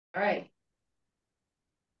All right.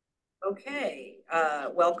 Okay,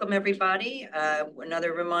 welcome everybody.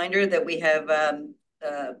 Another reminder that we have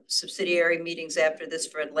subsidiary meetings after this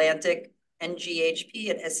for Atlantic,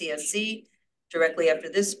 NGHP, and SESC directly after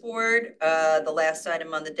this board. The last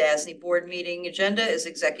item on the DASNY board meeting agenda is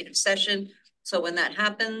executive session. So when that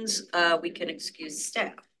happens, we can excuse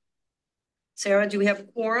staff. Sarah, do we have a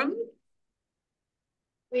quorum?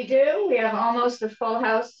 We do. We have almost a full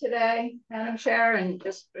house today, Madam Chair, and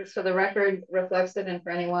just so the record reflects it, and for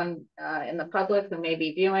anyone in the public who may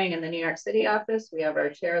be viewing in the New York City office, we have our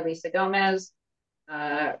chair, Lisa Gomez,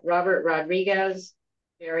 Robert Rodriguez,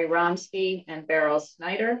 Jerry Romsky, and Beryl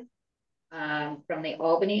Snyder. From the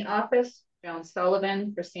Albany office, Joan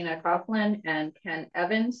Sullivan, Christina Coughlin, and Ken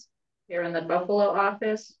Evans. Here in the Buffalo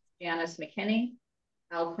office, Janice McKinney.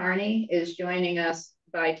 Al Carney is joining us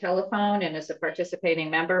by telephone and is a participating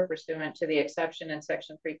member pursuant to the exception in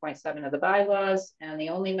section 3.7 of the bylaws. And the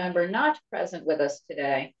only member not present with us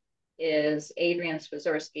today is Adrian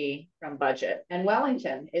Swazorski from Budget. And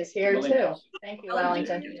Wellington is here too. Thank you,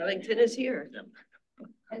 Wellington. Wellington is here.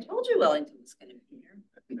 I told you Wellington was going to be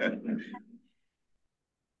here.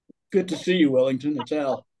 Good to see you, Wellington. It's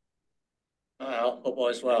Al. Hope all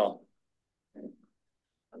is well.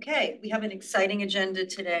 Okay, we have an exciting agenda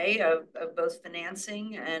today of both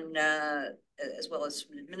financing and as well as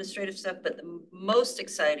some administrative stuff, but the most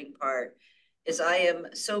exciting part is I am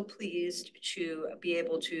so pleased to be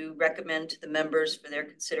able to recommend to the members for their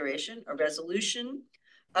consideration a resolution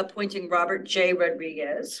appointing Robert J.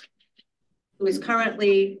 Rodriguez, who is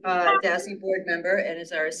currently a DASNY board member and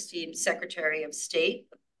is our esteemed Secretary of State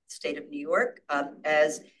of New York,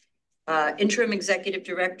 as interim executive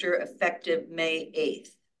director effective May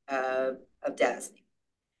 8th. Of DASNY.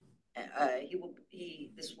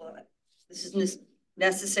 This is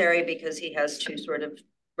necessary because he has to sort of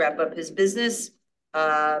wrap up his business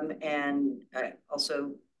and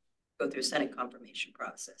also go through Senate confirmation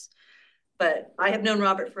process. But I have known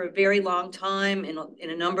Robert for a very long time in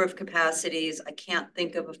a number of capacities. I can't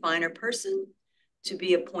think of a finer person to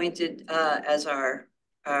be appointed as our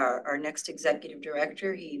next executive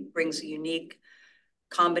director. He brings a unique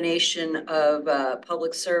combination of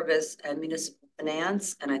public service and municipal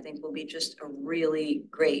finance, and I think will be just a really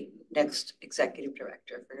great next executive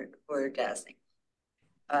director for DASNY.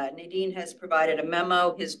 Nadine has provided a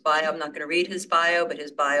memo. His bio, I'm not going to read his bio, but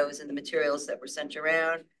his bio is in the materials that were sent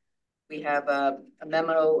around. We have a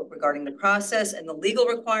memo regarding the process and the legal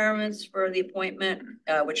requirements for the appointment,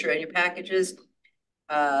 which are in your packages.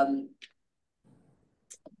 Do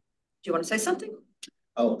you want to say something?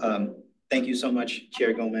 Thank you so much,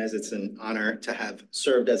 Chair Gomez. It's an honor to have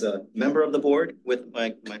served as a member of the board with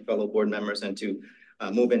my fellow board members and to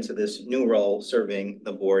move into this new role, serving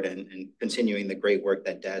the board and continuing the great work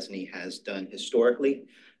that DASNY has done historically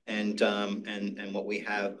and what we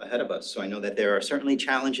have ahead of us. So I know that there are certainly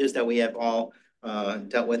challenges that we have all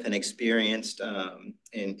dealt with and experienced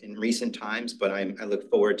in recent times, but I look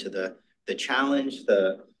forward to the challenge,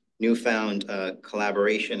 the newfound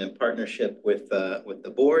collaboration and partnership with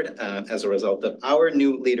the board as a result of our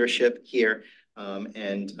new leadership here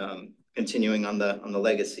and continuing on the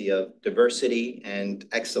legacy of diversity and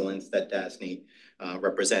excellence that DASNY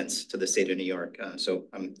represents to the state of New York. So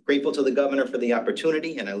I'm grateful to the governor for the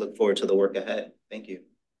opportunity and I look forward to the work ahead. Thank you.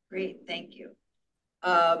 Great, thank you.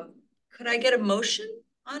 Could I get a motion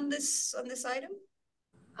on this item?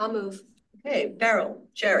 I'll move. Okay, Beryl,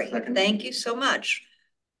 Jerry, second. Thank you so much.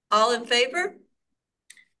 All in favor?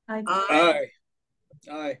 Aye.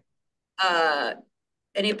 Aye.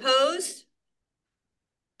 Any opposed?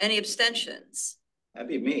 Any abstentions? That'd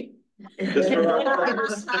be me. Yes.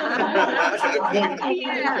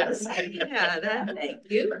 Thank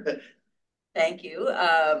you. Thank you.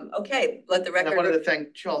 Okay, let the record. I wanted to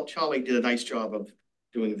thank Charlie did a nice job of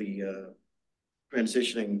doing the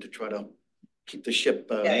transitioning to try to keep the ship.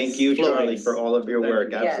 Yes. Thank you, Charlie, for all of your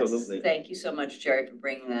work. Yes. Absolutely. Thank you so much, Jerry, for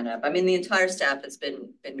bringing that up. I mean, the entire staff has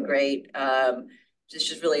been great. It's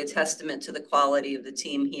just really a testament to the quality of the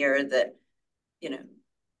team here that, you know,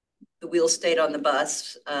 the wheels stayed on the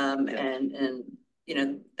bus and, you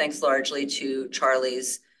know, thanks largely to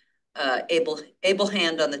Charlie's able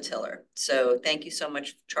hand on the tiller. So thank you so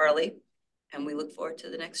much, Charlie. And we look forward to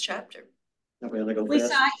the next chapter.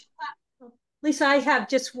 Lisa, I have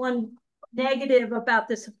just one negative about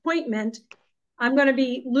this appointment. I'm going to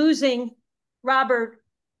be losing Robert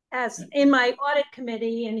as in my audit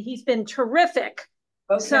committee, and he's been terrific.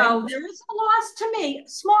 Okay. So there is a loss to me,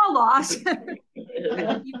 small loss.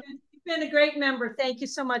 You've been a great member. Thank you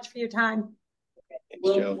so much for your time.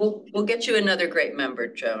 We'll get you another great member,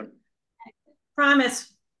 Joan.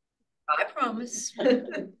 Promise. I promise.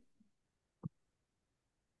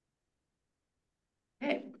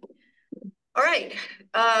 All right,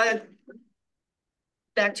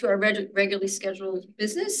 back to our regularly scheduled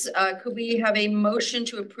business. Could we have a motion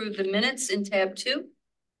to approve the minutes in tab 2?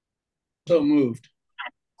 So moved.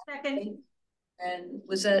 Second. And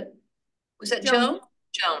was that Joan. Joan?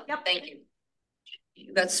 Joan, Yep. thank you.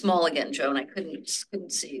 You got small again, Joan. I couldn't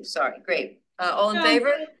see you. Sorry. Great. All in Joan.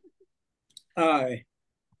 favor? Aye.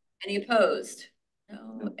 Any opposed?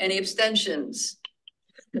 No. Any abstentions?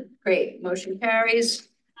 Great. Motion carries.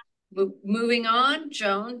 Moving on,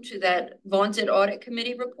 Joan, to that vaunted audit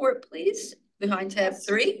committee report, please, behind tab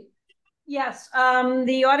 3. Yes,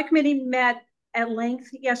 the audit committee met at length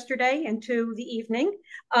yesterday into the evening.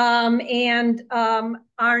 Our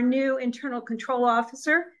new internal control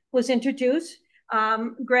officer was introduced,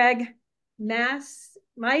 Greg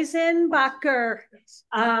Meisenbacher.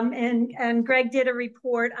 And Greg did a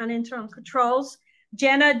report on internal controls.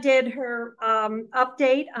 Jenna did her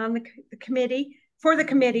update on the committee, for the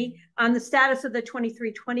committee, on the status of the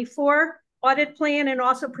 23-24 audit plan, and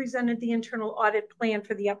also presented the internal audit plan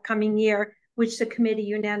for the upcoming year, which the committee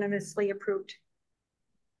unanimously approved.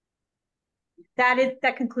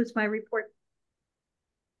 That concludes my report.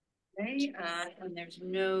 Okay, and there's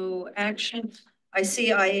no action. I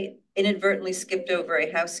see I inadvertently skipped over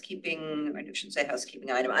a housekeeping, I shouldn't say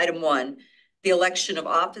housekeeping item, item 1, the election of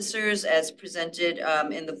officers as presented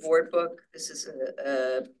in the board book. This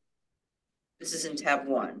is in tab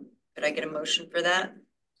 1. Could I get a motion for that?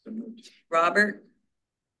 Robert?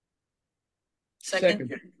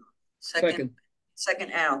 Second. Second,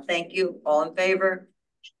 Al. Thank you. All in favor?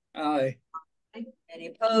 Aye. Any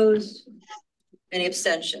opposed? Any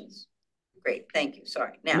abstentions? Great, thank you.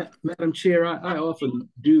 Sorry. Now, Madam Chair, I often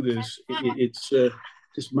do this. It's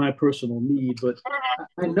just my personal need, but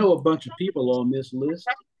I know a bunch of people on this list,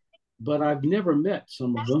 but I've never met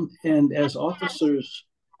some of them. And as officers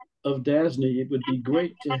of DASNY, it would be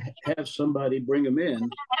great to have somebody bring them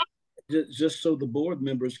in, just so the board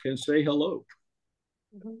members can say hello.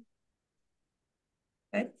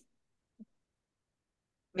 okay.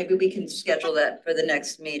 Maybe we can schedule that for the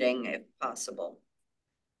next meeting if possible.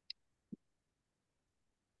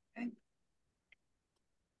 Okay.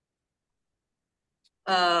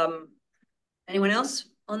 Anyone else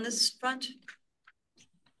on this front?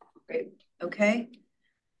 Great. Okay.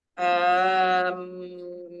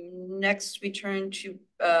 Next, we turn to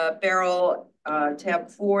Beryl, tab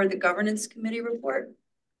 4, the governance committee report.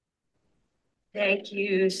 Thank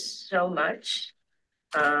you so much.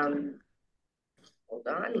 Hold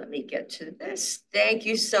on, let me get to this. Thank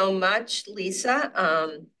you so much, Lisa.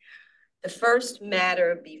 The first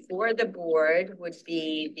matter before the board would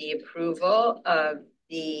be the approval of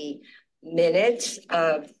the minutes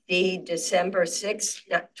of the December 6th,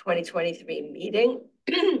 2023 meeting.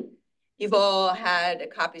 You've all had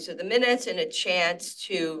copies of the minutes and a chance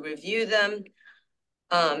to review them.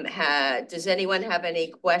 Does anyone have any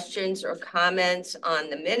questions or comments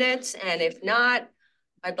on the minutes? And if not,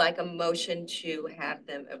 I'd like a motion to have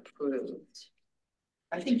them approved.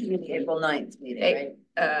 I think you mean the April 9th meeting,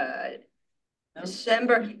 right? No?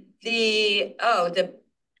 December, the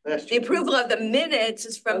approval of the minutes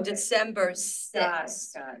is from December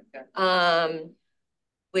 6th. Got it.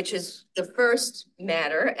 Which is the first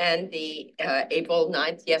matter, and the April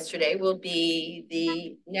 9th yesterday will be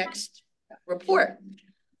the next report.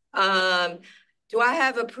 Do I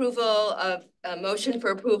have approval of a motion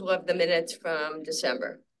for approval of the minutes from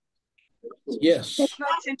December? Yes,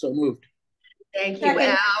 so moved. Thank you,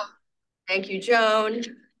 Al. Thank you, Joan.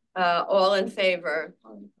 All in favor?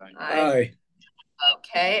 Aye.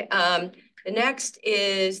 Okay. The next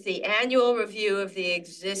is the annual review of the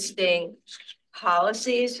existing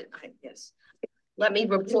policies. Yes. Let me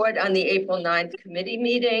report on the April 9th committee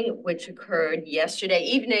meeting, which occurred yesterday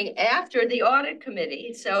evening after the audit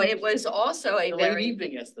committee. So it was also a very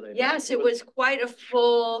evening yesterday. Yes, it was quite a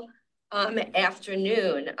full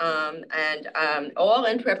afternoon, and all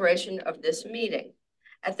in preparation of this meeting.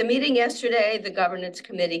 At the meeting yesterday, the governance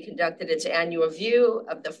committee conducted its annual review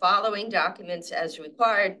of the following documents as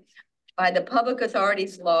required by the Public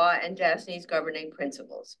Authorities Law and DASNY's governing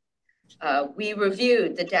principles. We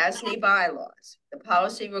reviewed the DASNY bylaws, the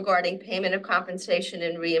policy regarding payment of compensation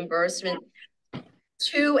and reimbursement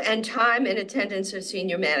to and time and attendance of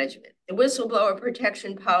senior management, the whistleblower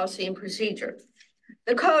protection policy and procedure,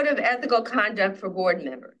 the code of ethical conduct for board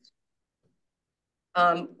members.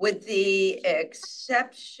 With the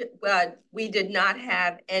exception, we did not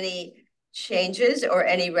have any changes or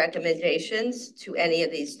any recommendations to any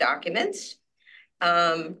of these documents.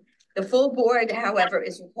 The full board, however,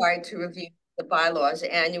 is required to review the bylaws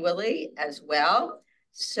annually as well.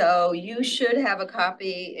 So you should have a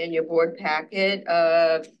copy in your board packet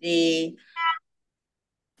of the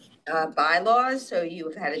bylaws, so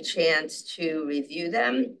you've had a chance to review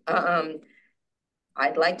them.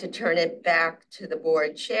 I'd like to turn it back to the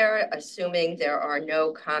board chair, assuming there are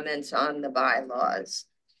no comments on the bylaws.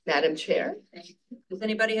 Madam Chair. Does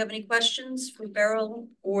anybody have any questions for Beryl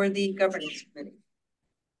or the governance committee?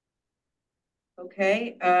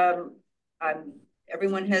 Okay,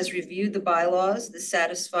 everyone has reviewed the bylaws. This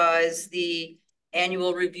satisfies the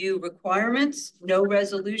annual review requirements. No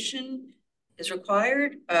resolution is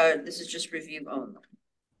required. This is just review only.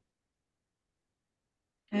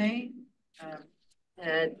 Okay.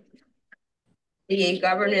 And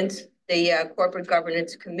the corporate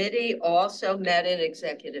governance committee also met in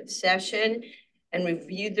executive session and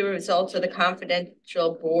reviewed the results of the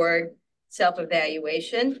confidential board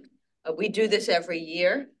self-evaluation. We do this every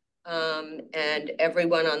year, and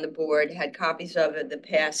everyone on the board had copies of it the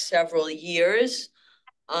past several years,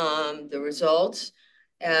 the results.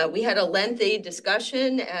 We had a lengthy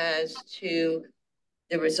discussion as to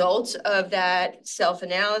the results of that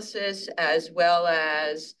self-analysis, as well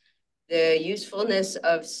as the usefulness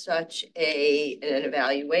of such an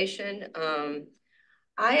evaluation.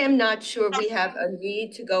 I am not sure we have a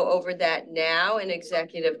need to go over that now in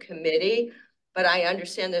executive committee, but I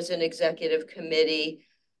understand there's an executive committee.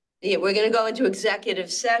 We're going to go into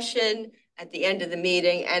executive session at the end of the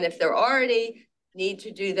meeting, and if there already need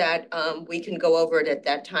to do that, we can go over it at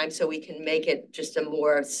that time so we can make it just a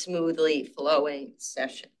more smoothly flowing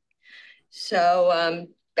session. So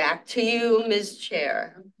back to you, Ms.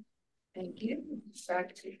 Chair. Thank you.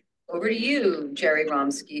 Over to you, Jerry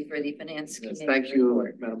Romsky, for the Finance Committee. Yes, thank you,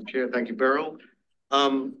 report. Madam Chair. Thank you, Beryl.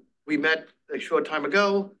 We met a short time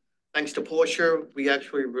ago. Thanks to Portia, we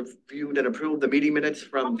actually reviewed and approved the meeting minutes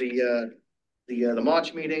from the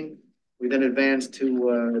March meeting. We then advanced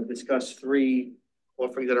to discuss 3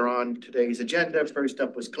 offerings that are on today's agenda. First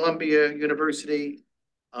up was Columbia University.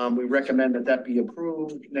 We recommend that be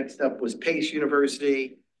approved. Next up was Pace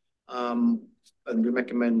University. And we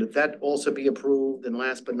recommend that also be approved. And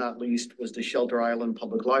last but not least was the Shelter Island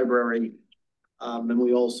Public Library. And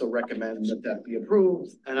we also recommend that be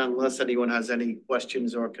approved. And unless anyone has any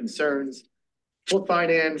questions or concerns for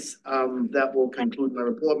finance, that will conclude my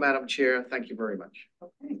report, Madam Chair. Thank you very much.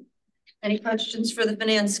 Okay. Any questions for the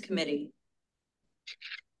Finance Committee?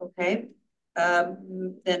 Okay.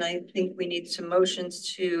 Then I think we need some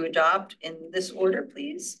motions to adopt in this order,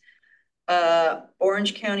 please.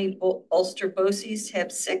 Orange County Ulster BOCES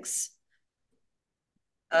tab 6.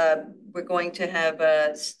 We're going to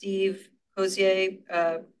have Steve Cozier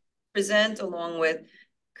present along with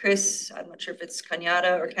Chris, I'm not sure if it's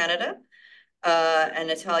Canada or Canada, and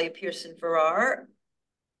Natalia Pearson-Farrar,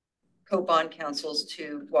 co-bond counsels,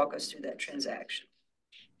 to walk us through that transaction.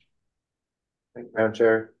 Thank you, Madam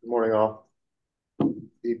Chair. Good morning, all.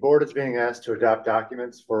 The board is being asked to adopt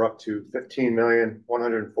documents for up to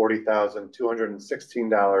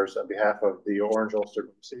 $15,140,216 on behalf of the Orange Ulster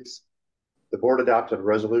BOCES. The board adopted a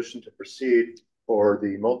resolution to proceed for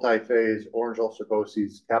the multi-phase Orange Ulster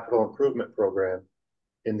BOCES capital improvement program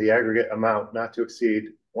in the aggregate amount not to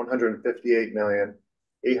exceed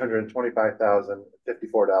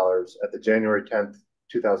 $158,825,054 at the January 10th,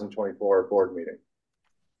 2024 board meeting.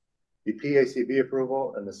 The PACB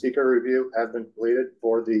approval and the seeker review have been completed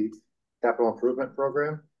for the capital improvement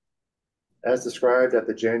program. As described at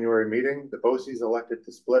the January meeting, the BOCES elected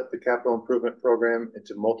to split the capital improvement program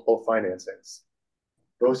into multiple financings.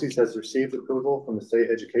 BOCES has received approval from the State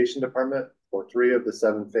Education Department for 3 of the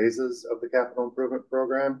 7 phases of the capital improvement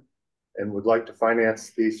program and would like to finance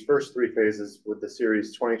these first 3 phases with the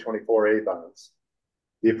Series 2024A bonds.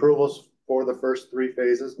 The approvals for the first 3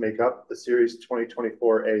 phases make up the Series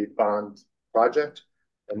 2024A bond project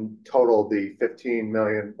and total the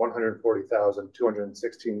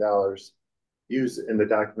 $15,140,216 used in the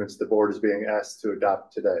documents the board is being asked to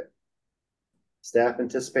adopt today. Staff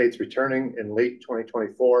anticipates returning in late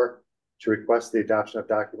 2024 to request the adoption of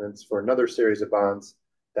documents for another series of bonds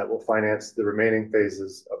that will finance the remaining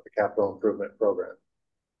phases of the capital improvement program.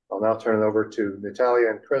 I'll now turn it over to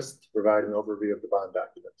Natalia and Chris to provide an overview of the bond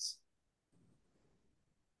documents.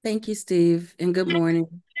 Thank you, Steve, and good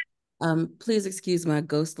morning. Please excuse my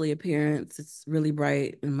ghostly appearance. It's really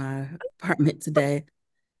bright in my apartment today.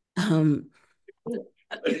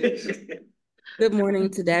 Good morning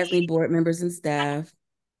to DASNY board members and staff.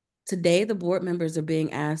 Today, the board members are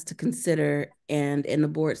being asked to consider and, in the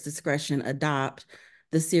board's discretion, adopt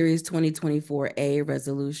the Series 2024A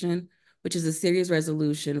resolution, which is a series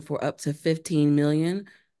resolution for up to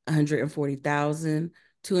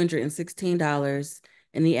 $15,140,216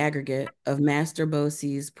 in the aggregate of Master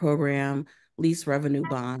BOCES program lease revenue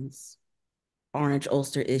bonds, Orange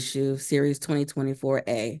Ulster issue, Series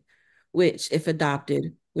 2024A, which, if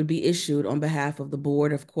adopted, would be issued on behalf of the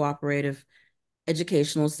Board of Cooperative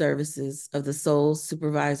Educational Services of the Sole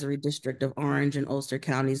Supervisory District of Orange and Ulster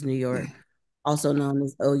Counties, New York, also known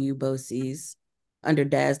as OU BOCES, under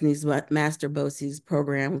DASNY's Master BOCES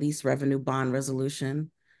program lease revenue bond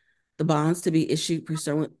resolution. The bonds to be issued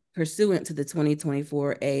pursuant to the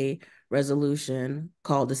 2024A resolution,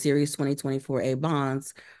 called the Series 2024A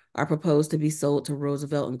bonds, are proposed to be sold to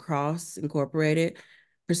Roosevelt and Cross Incorporated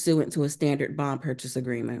pursuant to a standard bond purchase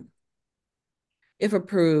agreement. If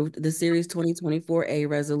approved, the Series 2024A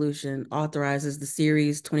resolution authorizes the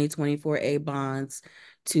Series 2024A bonds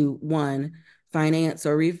to, 1, finance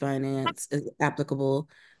or refinance, as applicable,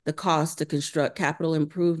 the cost to construct capital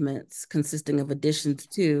improvements consisting of additions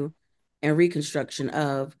to and reconstruction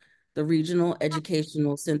of the Regional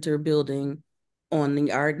Educational Center building on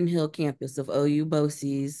the Arden Hill campus of OU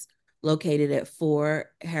BOCES, located at 4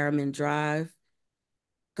 Harriman Drive,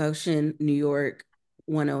 Goshen, New York,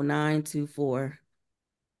 10924.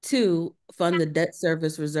 2, fund the debt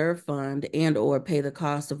service reserve fund and or pay the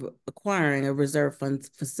cost of acquiring a reserve fund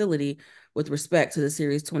facility with respect to the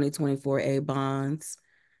Series 2024A bonds.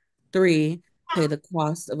 3, pay the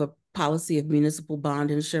cost of a policy of municipal bond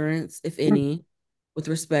insurance, if any, with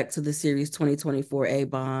respect to the Series 2024A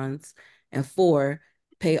bonds. And 4,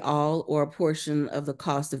 pay all or a portion of the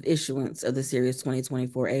cost of issuance of the Series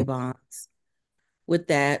 2024A bonds. With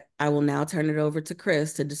that, I will now turn it over to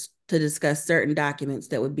Chris to discuss certain documents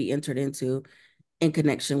that would be entered into in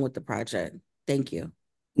connection with the project. Thank you.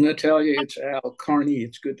 Natalia, it's Al Carney.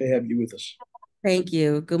 It's good to have you with us. Thank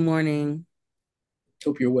you. Good morning.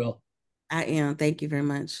 Hope you're well. I am. Thank you very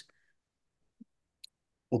much.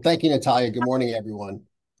 Well, thank you, Natalia. Good morning, everyone.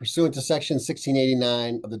 Pursuant to Section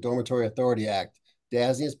 1689 of the Dormitory Authority Act,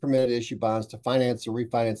 DASNY is permitted to issue bonds to finance or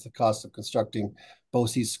refinance the cost of constructing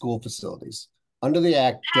BOCES school facilities. Under the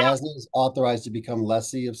Act, DASNY is authorized to become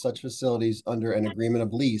lessee of such facilities under an agreement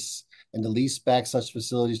of lease and to lease back such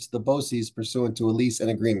facilities to the BOCES pursuant to a lease and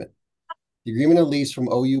agreement. The agreement of lease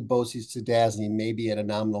from OU BOCES to DASNY may be at a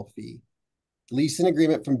nominal fee. The lease and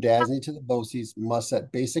agreement from DASNY to the BOCES must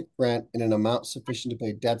set basic rent in an amount sufficient to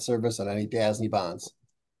pay debt service on any DASNY bonds.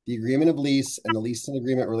 The agreement of lease and the lease and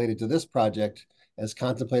agreement related to this project, as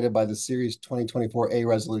contemplated by the Series 2024A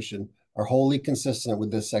resolution, are wholly consistent with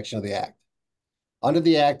this section of the Act. Under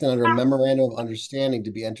the Act and under a memorandum of understanding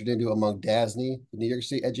to be entered into among DASNY, the New York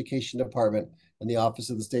State Education Department, and the Office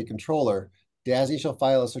of the State Comptroller, DASNY shall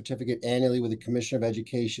file a certificate annually with the Commissioner of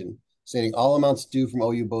Education, stating all amounts due from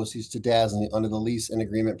OU BOCES to DASNY under the lease and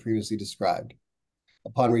agreement previously described.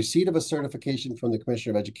 Upon receipt of a certification from the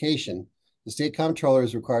Commissioner of Education, the State Comptroller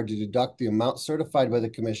is required to deduct the amount certified by the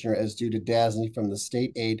Commissioner as due to DASNY from the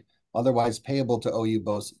state aid otherwise payable to OU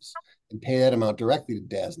BOCES and pay that amount directly to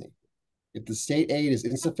DASNY. If the state aid is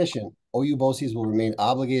insufficient, OU BOCES will remain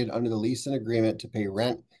obligated under the lease and agreement to pay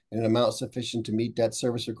rent in an amount sufficient to meet debt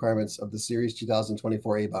service requirements of the Series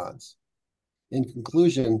 2024A bonds. In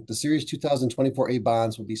conclusion, the Series 2024A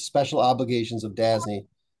bonds will be special obligations of DASNY,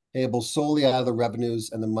 payable solely out of the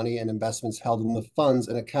revenues and the money and investments held in the funds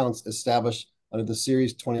and accounts established under the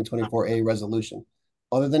Series 2024A resolution,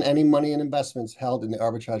 other than any money and investments held in the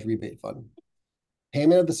arbitrage rebate fund.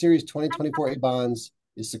 Payment of the Series 2024A bonds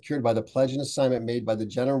is secured by the pledge and assignment made by the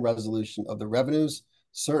general resolution of the revenues,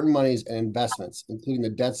 certain monies, and investments, including the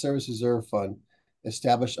debt service reserve fund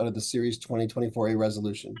established under the Series 2024A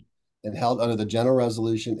resolution and held under the general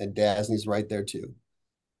resolution and DASNY's right thereto.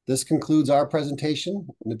 This concludes our presentation.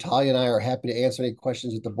 Natalia and I are happy to answer any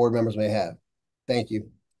questions that the board members may have. Thank you.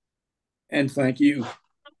 And thank you.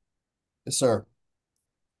 Yes, sir.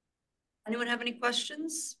 Anyone have any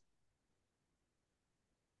questions?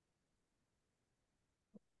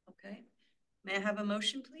 Okay. May I have a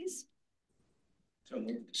motion, please?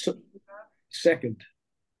 So, second.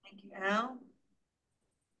 Thank you, Al.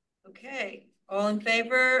 Okay. All in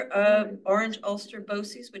favor of Orange Ulster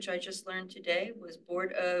BOCES, which I just learned today was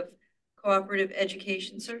Board of Cooperative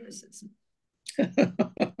Education Services?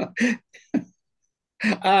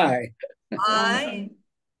 Aye. Aye.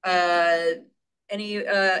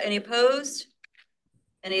 Any opposed?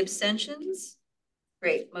 Any abstentions?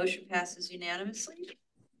 Great, motion passes unanimously.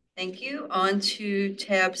 Thank you. On to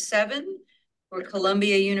tab 7 for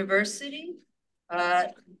Columbia University.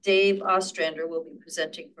 Dave Ostrander will be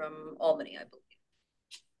presenting from Albany, I believe.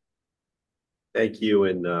 Thank you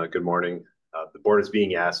and good morning. The board is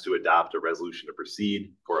being asked to adopt a resolution to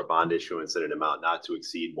proceed for a bond issuance in an amount not to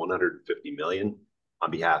exceed $150 million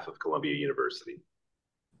on behalf of Columbia University.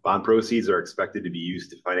 Bond proceeds are expected to be used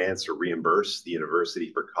to finance or reimburse the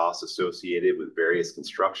university for costs associated with various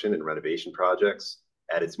construction and renovation projects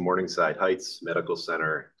at its Morningside Heights Medical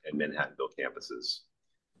Center and Manhattanville campuses.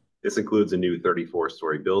 This includes a new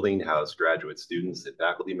 34-story building to house graduate students and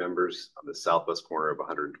faculty members on the southwest corner of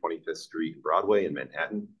 125th Street and Broadway in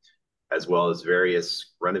Manhattan, as well as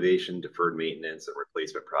various renovation, deferred maintenance, and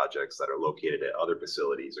replacement projects that are located at other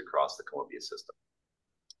facilities across the Columbia system.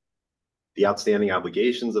 The outstanding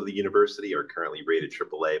obligations of the university are currently rated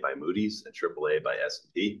AAA by Moody's and AAA by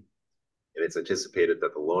S&P, and it's anticipated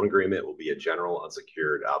that the loan agreement will be a general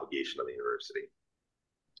unsecured obligation of the university.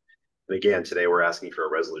 And again, today we're asking for a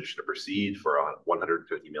resolution to proceed for a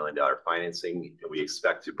 $150 million financing, and we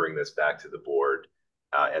expect to bring this back to the board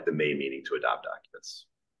at the May meeting to adopt documents.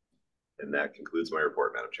 And that concludes my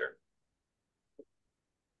report, Madam Chair.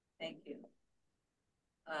 Thank you.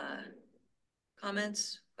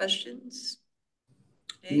 Comments, questions?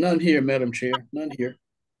 Dave? None here, Madam Chair, none here.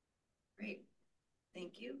 Great,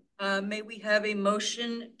 thank you. May we have a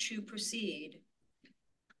motion to proceed?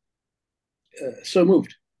 So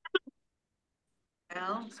moved.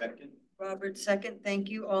 Al? Second. Robert, second. Thank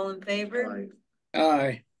you. All in favor?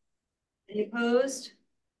 Aye. Any opposed?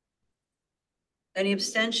 Any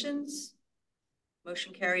abstentions?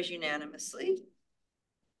 Motion carries unanimously.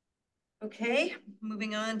 Okay,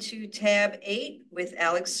 moving on to tab 8 with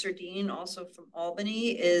Alex Sardine, also from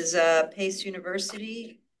Albany, is Pace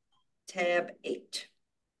University, tab 8.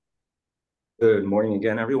 Good morning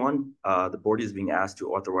again, everyone. The board is being asked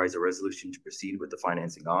to authorize a resolution to proceed with the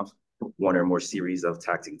financing of one or more series of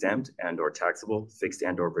tax-exempt and/or taxable fixed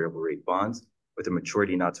and/or variable rate bonds with a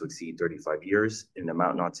maturity not to exceed 35 years in an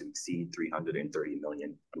amount not to exceed $330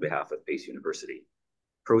 million on behalf of Pace University.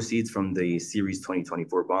 Proceeds from the Series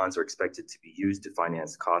 2024 bonds are expected to be used to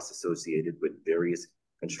finance costs associated with various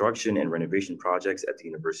construction and renovation projects at the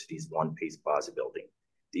university's One Pace Plaza building,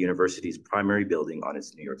 the university's primary building on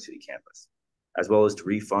its New York City campus, as well as to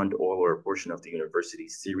refund all or a portion of the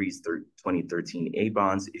university's Series 2013A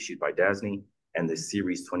bonds issued by DASNY and the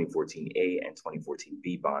Series 2014A and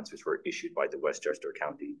 2014B bonds, which were issued by the Westchester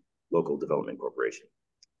County Local Development Corporation.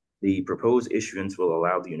 The proposed issuance will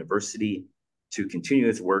allow the university to continue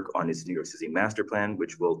its work on its New York City master plan,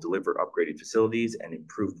 which will deliver upgraded facilities and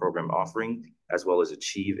improve program offering, as well as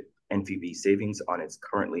achieve NPV savings on its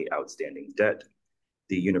currently outstanding debt.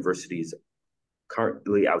 The university's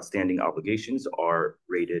currently outstanding obligations are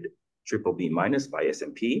rated BBB- by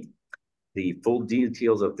S&P. The full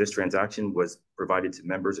details of this transaction was provided to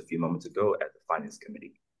members a few moments ago at the Finance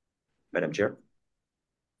Committee. Madam Chair.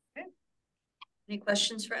 Okay. Any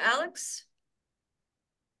questions for Alex?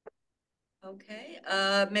 Okay,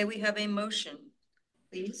 may we have a motion,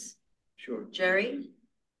 please? Sure. Jerry?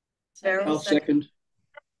 I'll second.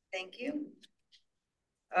 Thank you.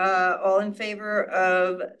 All in favor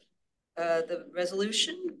of the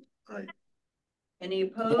resolution? Aye. Any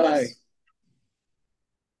opposed? Aye.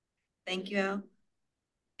 Thank you, Al.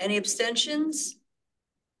 Any abstentions?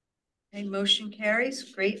 Okay, motion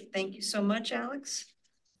carries. Great. Thank you so much, Alex.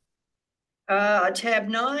 Tab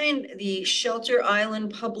 9, the Shelter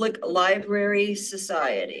Island Public Library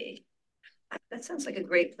Society. That sounds like a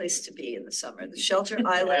great place to be in the summer. The Shelter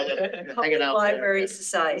Island Public Library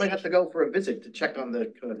Society. I might have to go for a visit to check on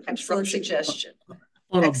the Excellent suggestion.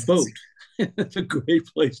 On a boat. Excellent. That's a great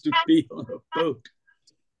place to be, on a boat.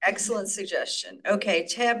 Excellent suggestion. Okay,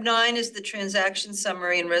 tab 9 is the transaction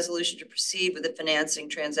summary and resolution to proceed with the financing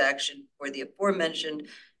transaction for the aforementioned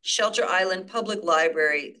Shelter Island Public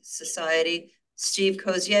Library Society. Steve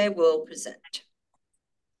Cozier will present.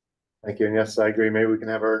 Thank you. And yes, I agree. Maybe we can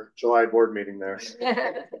have our July board meeting there.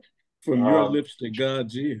 From your lips to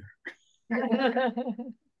God's ear.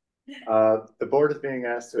 The board is being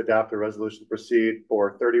asked to adopt a resolution to proceed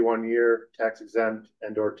for 31-year tax-exempt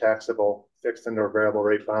and/or taxable fixed and/or variable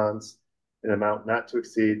rate bonds in an amount not to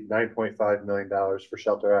exceed $9.5 million for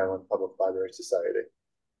Shelter Island Public Library Society.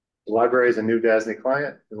 The library is a new DASNY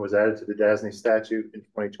client and was added to the DASNY statute in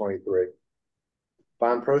 2023.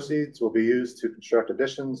 Bond proceeds will be used to construct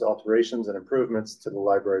additions, alterations, and improvements to the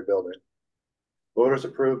library building. Voters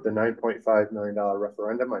approved the $9.5 million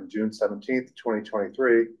referendum on June 17th,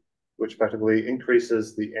 2023, which effectively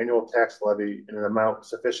increases the annual tax levy in an amount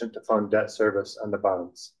sufficient to fund debt service on the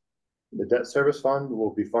bonds. The debt service fund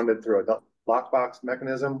will be funded through a lockbox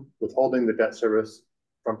mechanism, withholding the debt service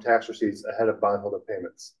from tax receipts ahead of bondholder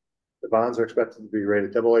payments. The bonds are expected to be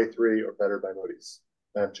rated AA3 or better by Moody's.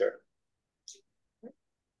 Madam Chair.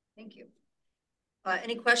 Thank you.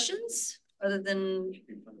 Any questions other than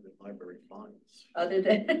library bonds? Other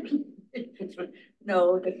than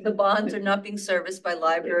no, the bonds are not being serviced by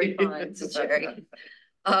library funds, Jerry.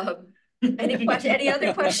 Any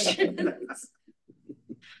other questions?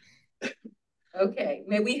 Okay,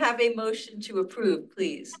 may we have a motion to approve,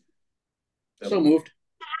 please? So moved.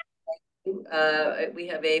 We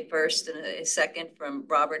have a first and a second from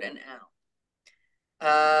Robert and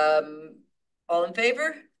Al. All in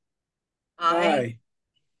favor? Aye.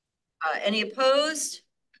 Any opposed?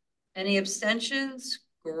 Any abstentions?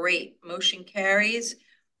 Great, motion carries.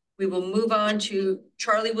 We will move on to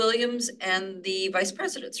Charlie Williams and the Vice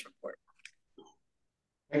President's report.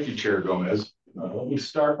 Thank you, Chair Gomez. Let me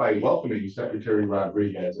start by welcoming Secretary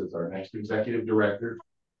Rodriguez as our next Executive Director.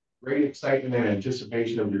 Great excitement and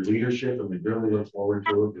anticipation of your leadership, and we really look forward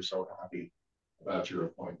to it. We're so happy about your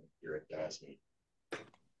appointment here at DASNY.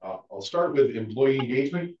 I'll start with employee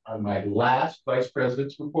engagement on my last Vice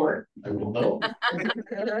President's report. I will note.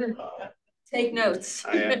 Take notes.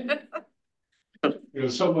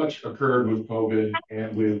 So much occurred with COVID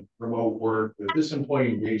and with remote work that this employee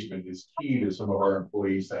engagement is key to some of our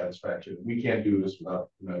employee satisfaction. We can't do this without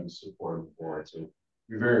tremendous support of the board. So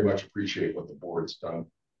we very much appreciate what the board's done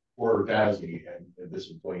for DASNY and this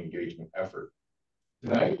employee engagement effort.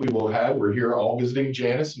 Tonight we're here all visiting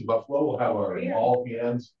Janice in Buffalo. We'll have our all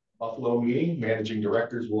hands Buffalo meeting. Managing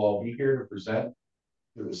directors will all be here to present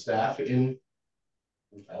to the staff in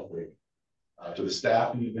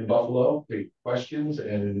Buffalo, take questions,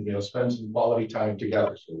 and spend some quality time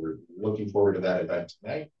together. So we're looking forward to that event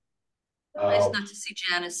tonight. Nice not to see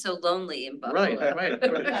Janice so lonely in Buffalo. Right.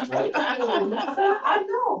 I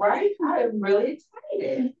know, right? I'm really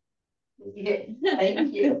excited. Yeah,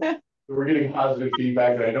 thank you. So we're getting positive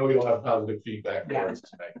feedback, and I know you'll have positive feedback for us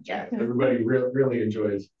tonight. Yeah. Everybody really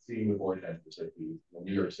enjoys seeing the board members at the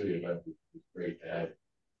New York City event. It's great to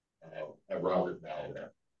have Robert now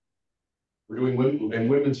there. We're doing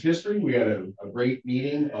women's history. We had a great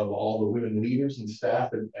meeting of all the women leaders and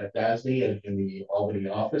staff at DASNY and in the Albany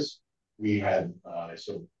office. We had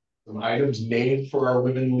some items named for our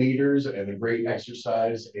women leaders and a great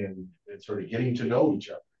exercise in sort of getting to know each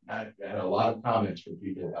other. I had a lot of comments from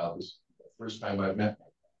people about this the first time I've met them.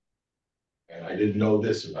 And I didn't know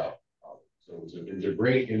this about them. So it was a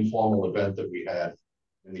great informal event that we had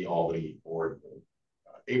in the Albany board.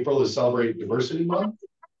 April is Celebrate Diversity Month.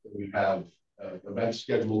 We have events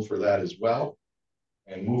scheduled for that as well.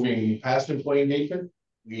 And moving past employee engagement,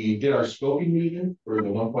 we did our scoping meeting for the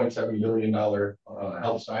 $1.7 billion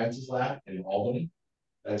Health Sciences Lab in Albany.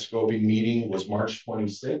 That scoping meeting was March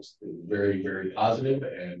 26th. It was very, very positive,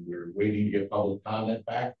 and we're waiting to get public comment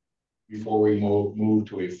back before we move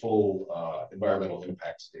to a full environmental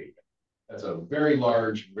impact statement. That's a very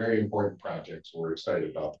large, very important project, so we're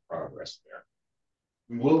excited about the progress there.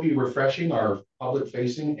 We will be refreshing our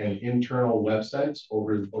public-facing and internal websites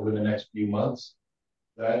over the next few months.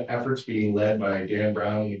 That effort's being led by Dan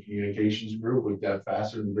Brown and the communications group with Deb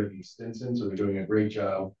Fasser and Brittany Stinson, so they're doing a great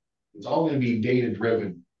job. It's all going to be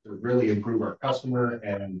data-driven to really improve our customer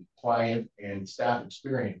and client and staff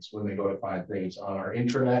experience when they go to find things on our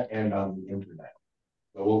intranet and on the internet.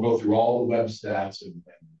 So we'll go through all the web stats and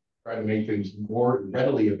try to make things more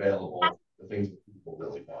readily available, the things that people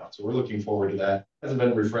really want. So we're looking forward to that. Hasn't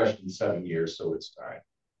been refreshed in 7 years, so it's time.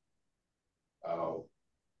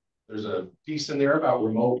 There's a piece in there about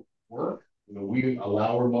remote work. We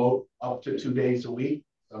allow remote up to 2 days a week.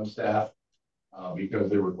 Some staff, because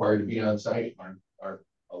they're required to be on site, aren't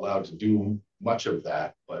allowed to do much of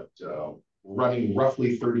that, but we're running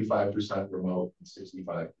roughly 35% remote and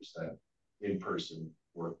 65% in-person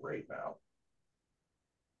work right now.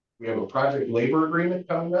 We have a project labor agreement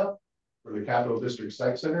coming up for the Capital District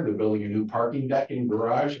Psych Center. They're building a new parking deck and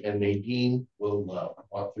garage, and Nadine will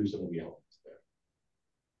walk through some of the elements there.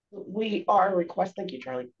 We are requesting, thank you,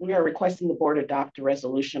 Charlie. We are requesting the board adopt a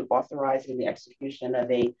resolution authorizing the execution of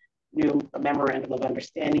a new memorandum of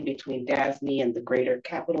understanding between DASNY and the Greater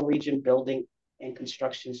Capital Region Building and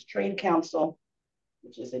Constructions Trade Council,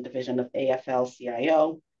 which is a division of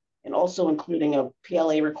AFL-CIO, and also including a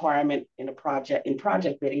PLA requirement in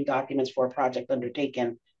project bidding documents for a project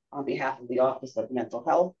undertaken on behalf of the Office of Mental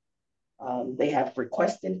Health. They have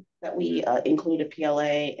requested that we include a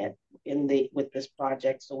PLA with this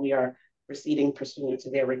project, so we are proceeding pursuant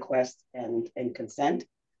to their request and consent.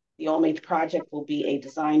 The OMH project will be a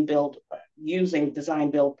using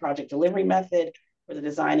design build project delivery method for the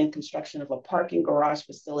design and construction of a parking garage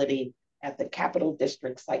facility at the Capital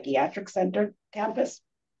District Psychiatric Center campus.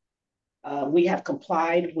 We have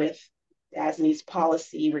complied with DASNY's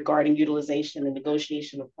policy regarding utilization and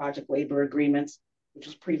negotiation of project labor agreements, which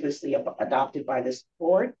was previously adopted by this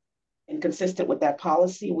board. And consistent with that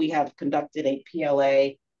policy, we have conducted a PLA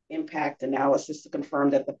impact analysis to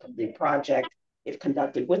confirm that the project, if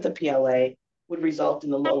conducted with a PLA, would result in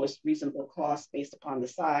the lowest reasonable cost based upon the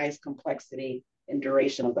size, complexity, and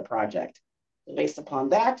duration of the project. So based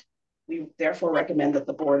upon that, we therefore recommend that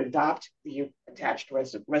the board adopt the attached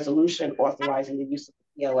resolution authorizing the use of the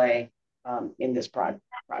PLA in this project.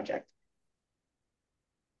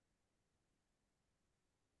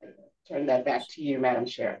 Turn that back to you, Madam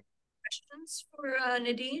Chair. Questions for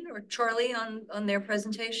Nadine or Charlie on their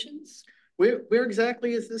presentations? Where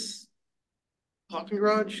exactly is this parking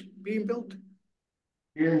garage being built?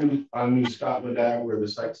 Here on New Scotland Ave, where the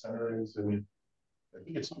site center is, and I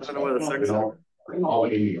think it's. I don't know where the site center. In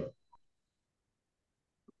Albany, New York.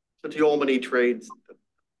 So the Albany Trades.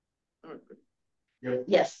 Yep.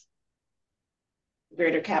 Yes.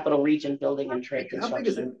 Greater Capital Region Building and Trade How big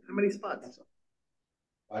is it? Construction. How many spots?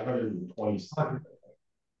 520 spots.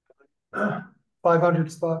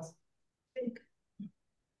 500 spots.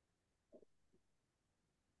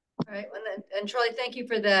 All right, and Charlie, thank you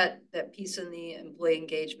for that piece on the employee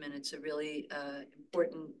engagement. It's a really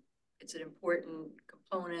it's an important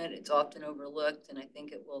component. It's often overlooked, and I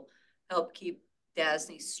think it will help keep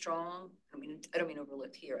DASNY strong. I mean, I don't mean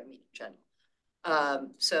overlooked here, I mean in general.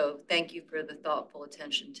 So thank you for the thoughtful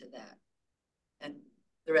attention to that and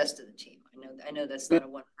the rest of the team. I know that's not a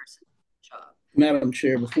one-person job. Madam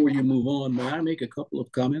Chair, before you move on, may I make a couple of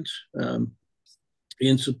comments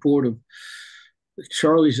in support of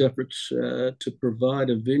Charlie's efforts to provide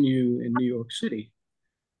a venue in New York City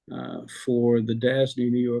for the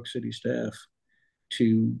DASNY New York City staff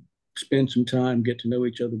to spend some time, get to know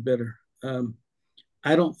each other better.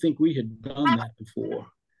 I don't think we had done that before,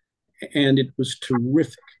 and it was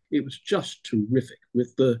terrific. It was just terrific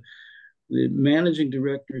with the managing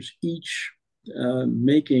directors each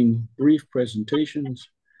making brief presentations,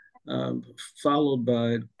 followed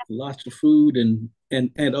by lots of food and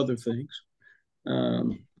other things.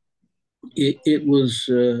 It was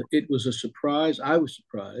a surprise. I was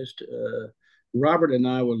surprised. Robert and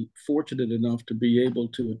I were fortunate enough to be able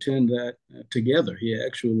to attend that together.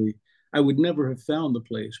 I would never have found the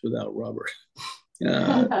place without Robert.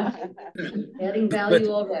 Adding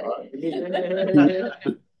value already.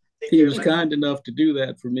 He was kind enough to do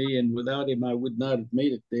that for me, and without him, I would not have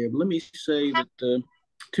made it there. But let me say that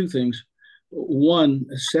two things. One,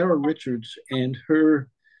 Sarah Richards and her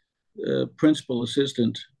principal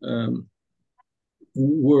assistant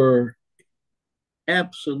were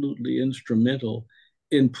absolutely instrumental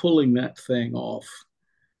in pulling that thing off.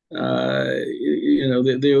 There's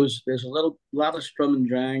a lot of strum and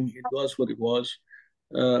drang. It was what it was,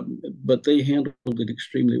 but they handled it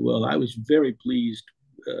extremely well. I was very pleased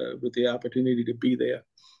with the opportunity to be there.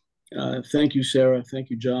 Thank you, Sarah.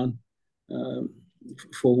 Thank you, John,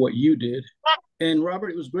 for what you did. And Robert,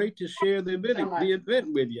 it was great to share the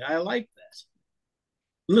event with you. I like that.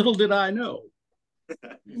 Little did I know.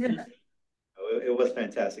 It was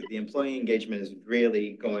fantastic. The employee engagement is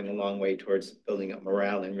really going a long way towards building up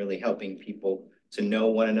morale and really helping people to know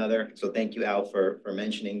one another. So thank you, Al, for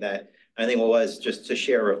mentioning that. I think what was just to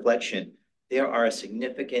share a reflection, there are a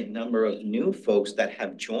significant number of new folks that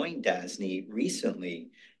have joined DASNY recently.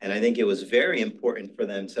 And I think it was very important for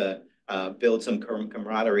them to build some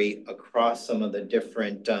camaraderie across some of the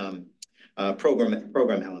different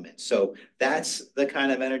program elements. So that's the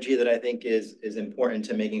kind of energy that I think is important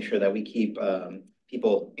to making sure that we keep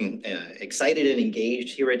people excited and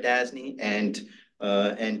engaged here at DASNY and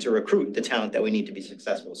to recruit the talent that we need to be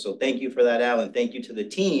successful. So thank you for that, Al, and thank you to the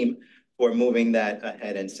team for moving that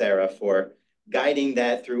ahead, and Sarah for guiding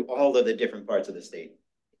that through all of the different parts of the state.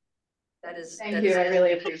 Thank you. I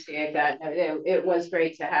really appreciate that. It was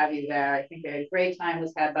great to have you there. I think a great time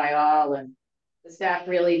was had by all, and the staff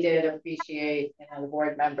really did appreciate, the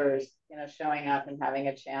board members, showing up and having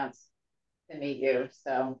a chance to meet you.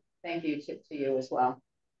 So thank you to you as well.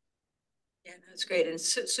 Yeah, that's great. And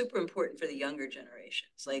it's super important for the younger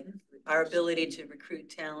generations. Like our ability to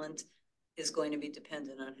recruit talent is going to be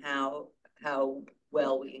dependent on how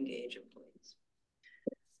well we engage employees.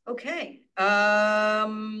 Okay,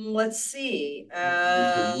 let's see.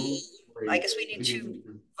 I guess we need to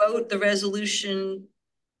vote the resolution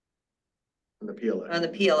on the PLA. On the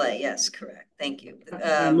PLA, yes, correct. Thank you.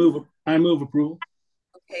 I move approval.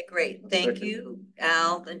 Okay, great. Thank you,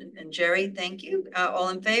 Al and Jerry. Thank you. All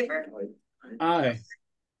in favor? Aye.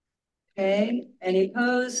 Okay. Any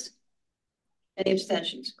opposed? Any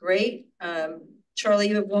abstentions? Great. Charlie,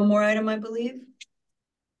 you have one more item, I believe.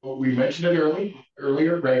 Well, we mentioned it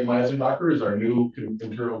earlier. Greg Mazenbacher is our new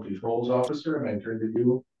internal controls officer, and I turn to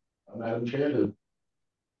you, Madam Chair, to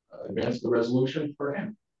advance the resolution for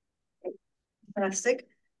him. Fantastic.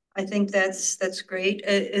 I think that's great.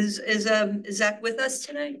 Is Zach with us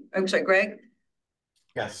tonight? I'm sorry, Greg.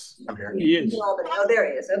 Yes, I'm here. He is. Oh,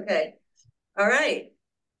 there he is. Okay. All right.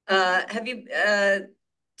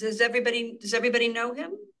 Does everybody know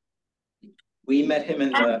him? We met him in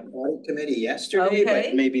the audit committee yesterday, Okay.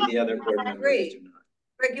 but maybe the other board members Great. do not.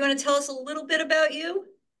 Greg, you want to tell us a little bit about you?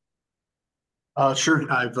 Sure.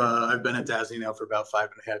 I've been at DASNY now for about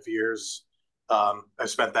 5.5 years. I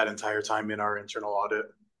spent that entire time in our internal audit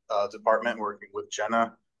department working with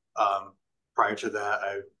Jenna. Prior to that,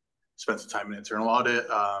 I spent some time in internal audit,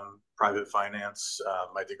 private finance.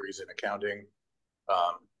 My degree's in accounting.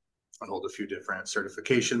 I hold a few different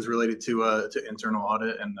certifications related to internal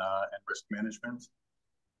audit and risk management.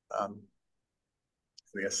 I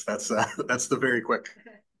guess that's the very quick.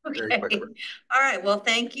 Okay. All right. Well,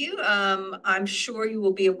 thank you. I'm sure you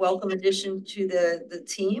will be a welcome addition to the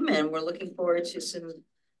team, and we're looking forward to some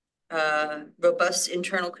robust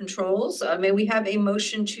internal controls. May we have a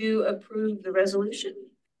motion to approve the resolution?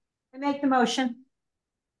 I make the motion.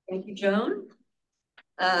 Thank you, Joan.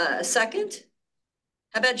 A second?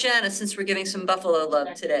 How about Janice, since we're giving some Buffalo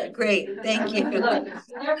love today? Great, thank you. You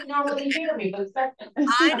never normally hear me, but second.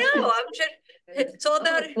 I know, I'm just, it's all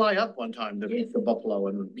about it. Fly up one time to the Buffalo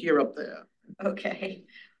and peer up there. Okay.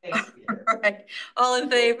 All right, all in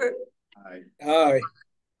favor? Aye. Aye.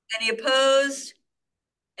 Any opposed?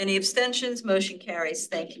 Any abstentions? Motion carries.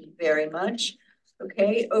 Thank you very much.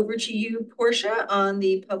 Okay, over to you, Portia, on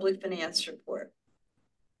the public finance report.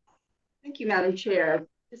 Thank you, Madam Chair.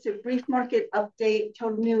 Just a brief market update.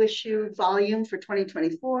 Total new issue volume for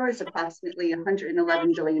 2024 is approximately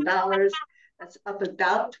 $111 billion. That's up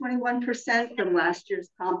about 21% from last year's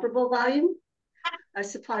comparable volume.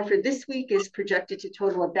 Supply for this week is projected to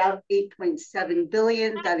total about $8.7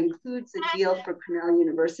 billion. That includes a deal for Cornell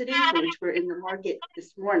University, for which we're in the market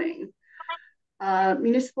this morning.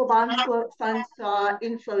 Municipal bond funds saw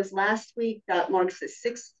inflows last week. That marks the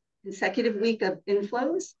 6th consecutive week of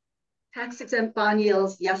inflows. Tax-exempt bond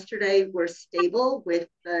yields yesterday were stable, with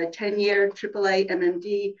the 10-year AAA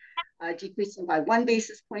MMD decreasing by 1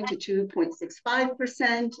 basis point to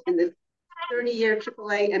 2.65%, and the 30-year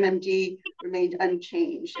AAA MMD remained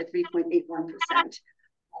unchanged at 3.81%.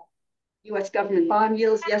 U.S. government bond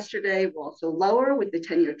yields yesterday were also lower, with the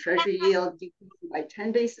 10-year Treasury yield decreasing by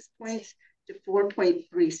 10 basis points to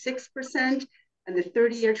 4.36%, and the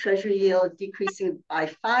 30-year Treasury yield decreasing by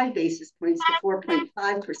 5 basis points to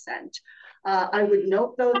 4.5%. I would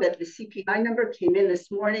note, though, that the CPI number came in this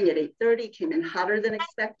morning at 8:30, came in hotter than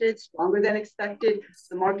expected, stronger than expected.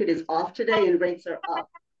 The market is off today and rates are up.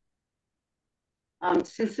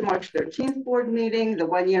 Since the March 13th board meeting, the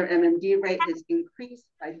 1-year MMD rate has increased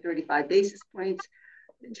by 35 basis points.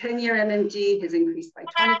 The 10-year MMD has increased by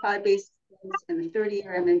 25 basis points, and the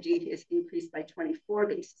 30-year MMD has increased by 24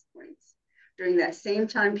 basis points. During that same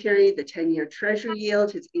time period, the 10-year Treasury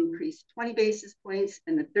yield has increased 20 basis points,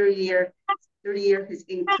 and the 30-year has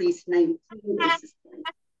increased 19 basis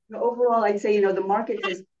points. Now, overall, I'd say, the market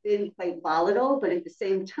has been quite volatile, but at the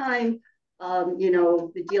same time,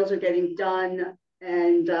 the deals are getting done,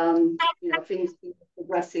 and things are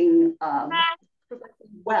progressing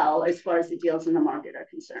well as far as the deals in the market are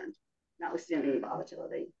concerned, notwithstanding the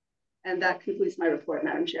volatility. And that concludes my report,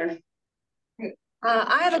 Madam Chair.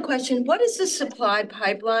 I have a question. What does the supply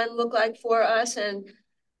pipeline look like for us? And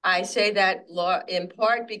I say that in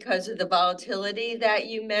part because of the volatility that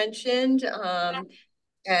you mentioned,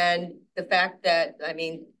 and the fact that,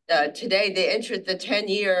 today the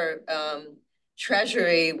 10-year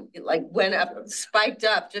Treasury went up, spiked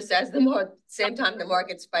up just as same time the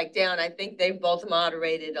market spiked down. I think they've both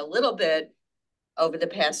moderated a little bit over the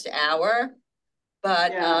past hour.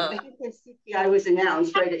 But yeah, I think when CPI was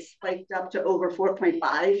announced, right, it spiked up to over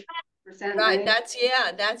 4.5%. Right,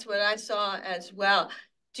 that's what I saw as well.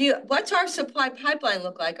 What's our supply pipeline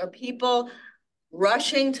look like? Are people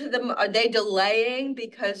rushing to them? Are they delaying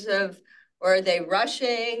or are they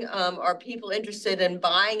rushing? Are people interested in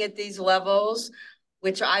buying at these levels?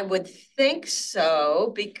 Which I would think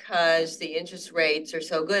so, because the interest rates are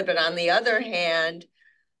so good. But on the other hand,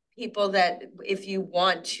 people that if you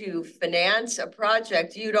want to finance a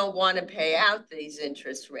project, you don't want to pay out these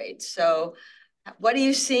interest rates. So what are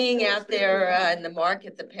you seeing out there in the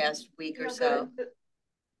market the past week or so?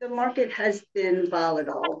 The market has been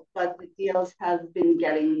volatile, but the deals have been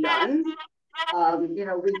getting done. We did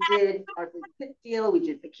our Pitt deal, we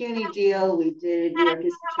did the CUNY deal, we did New York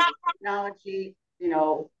Institute of Technology,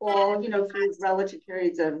 all, through relative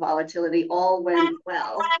periods of volatility, all went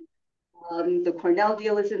well. The Cornell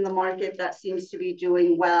deal is in the market. That seems to be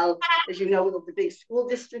doing well. As you know, we have the big school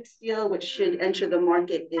districts deal, which should enter the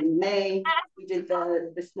market in May. We did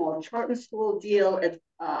the small charter school deal at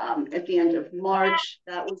the end of March.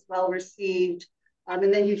 That was well received.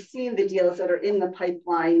 And then you've seen the deals that are in the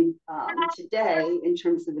pipeline today in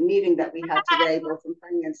terms of the meeting that we had today, both in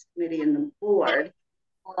Finance Committee and the board.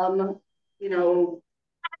 You know,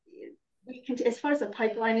 we can, as far as the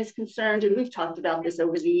pipeline is concerned, and we've talked about this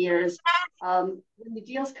over the years, when the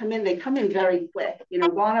deals come in, they come in very quick. You know,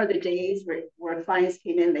 gone are the days where clients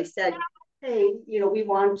came in, they said, hey, you know, we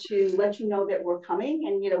want to let you know that we're coming,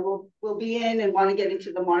 and, you know, we'll be in and want to get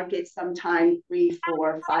into the market sometime 3,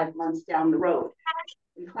 4, 5 months down the road.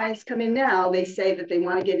 When clients come in now, they say that they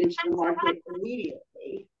want to get into the market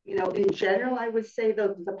immediately. You know, in general, I would say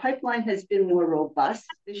the pipeline has been more robust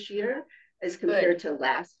this year as compared to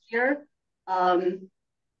last year. You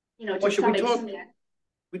know, to some extent.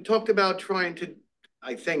 We talked about trying to,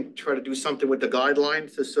 I think, try to do something with the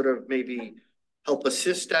guidelines to sort of maybe help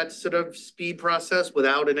assist that sort of speed process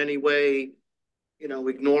without in any way, you know,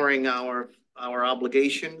 ignoring our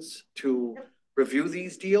obligations to review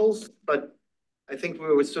these deals. But I think we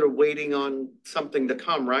were sort of waiting on something to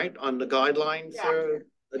come, right? On the guidelines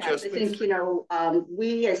adjustments. Yes, I think, you know,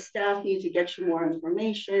 we as staff need to get you more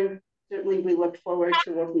information. Certainly, we look forward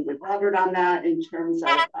to working with Robert on that in terms of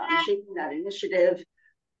shaping that initiative.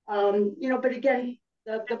 You know, but again,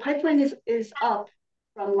 the pipeline is up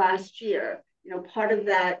from last year. You know, part of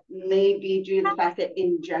that may be due to the fact that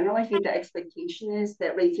in general, I think the expectation is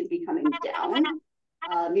that rates would be coming down.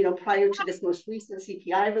 You know, prior to this most recent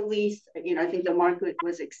CPI release, you know, I think the market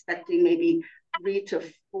was expecting maybe 3 to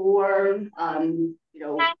 4, you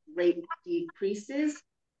know, rate decreases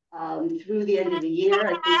through the end of the year. I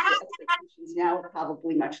think the expectations now are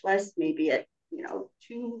probably much less, maybe at, you know,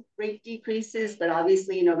 2 rate decreases, but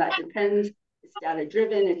obviously, you know, that depends. It's data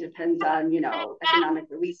driven. It depends on, you know, economic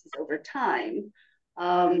releases over time.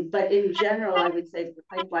 But in general, I would say the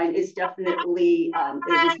pipeline is definitely,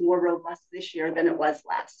 it is more robust this year than it was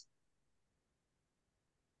last.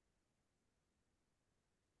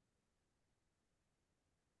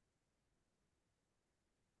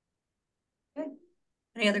 Okay.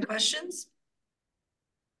 Any other questions?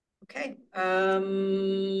 Okay,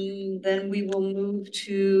 then we will move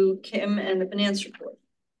to Kim and the finance report.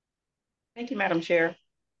 Thank you, Madam Chair.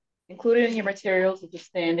 Included in your materials is the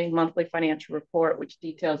standing monthly financial report, which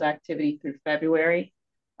details activity through February.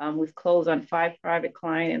 We've closed on 5 private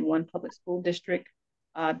client and 1 public school district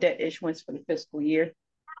debt issuance for the fiscal year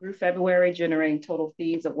through February, generating total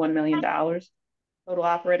fees of $1 million. Total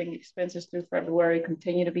operating expenses through February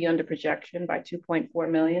continue to be under projection by $2.4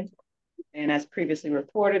 million. And as previously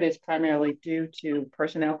reported, it's primarily due to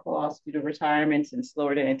personnel costs due to retirements and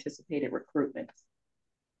slower than anticipated recruitments.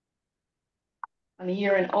 On the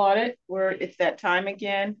year-end audit, it's that time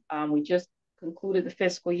again. We just concluded the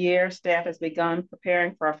fiscal year. Staff has begun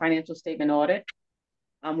preparing for our financial statement audit.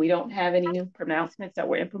 We don't have any new pronouncements that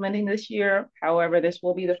we're implementing this year. However, this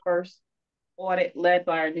will be the first audit led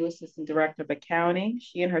by our new Assistant Director of Accounting.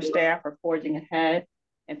 She and her staff are forging ahead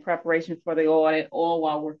in preparation for the audit, all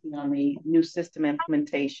while working on the new system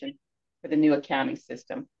implementation for the new accounting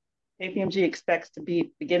system. KPMG expects to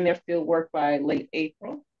begin their field work by late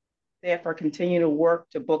April. Staff are continuing to work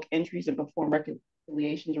to book entries and perform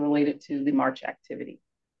reconciliations related to the March activity.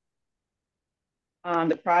 On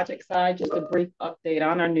the project side, just a brief update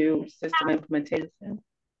on our new system implementation.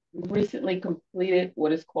 We recently completed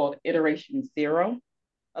what is called iteration 0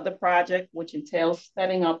 of the project, which entails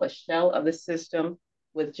setting up a shell of the system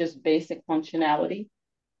with just basic functionality.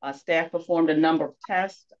 Staff performed a number of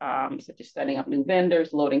tests, such as setting up new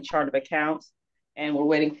vendors, loading chart of accounts, and we're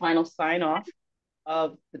waiting final sign off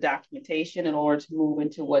of the documentation in order to move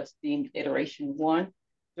into what's deemed iteration 1.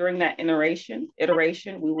 During that iteration,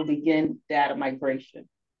 we will begin data migration.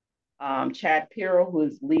 Chad Pirro, who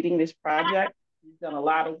is leading this project, he's done a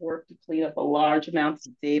lot of work to clean up a large amounts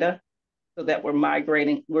of data so that we're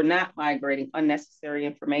not migrating unnecessary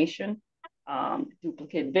information,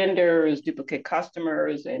 duplicate vendors, duplicate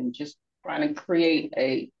customers, and just trying to create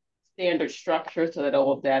a standard structure so that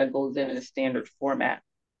all data goes in a standard format.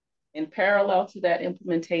 In parallel to that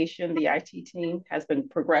implementation, the IT team has been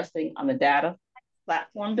progressing on the data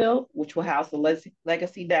platform build, which will house the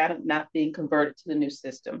legacy data not being converted to the new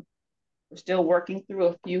system. We're still working through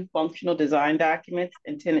a few functional design documents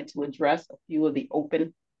intended to address a few of the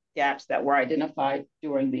open gaps that were identified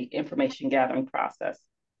during the information gathering process.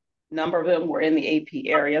 A number of them were in the AP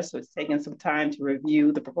area, so it's taken some time to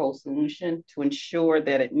review the proposed solution to ensure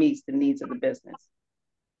that it meets the needs of the business.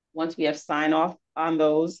 Once we have sign off on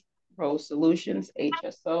those proposed solutions,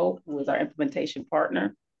 HSO, who is our implementation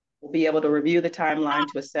partner, will be able to review the timeline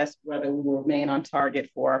to assess whether we will remain on target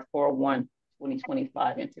for our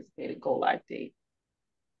 4/1/2025 anticipated go live date.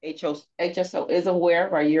 HSO is aware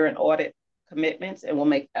of our year-end audit commitments and will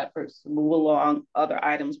make efforts to move along other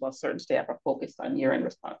items while certain staff are focused on year-end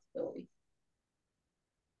responsibilities.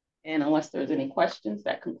 And unless there's any questions,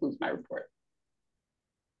 that concludes my report.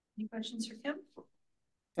 Any questions for Kim?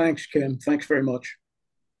 Thanks, Kim. Thanks very much.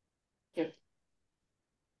 Yes.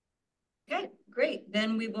 Okay, great.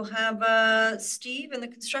 Then we will have Steve in the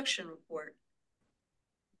construction report.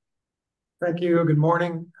 Thank you. Good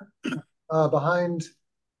morning. Behind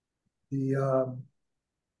the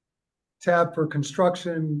tab for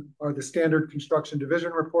construction are the standard construction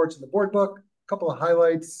division reports in the board book. A couple of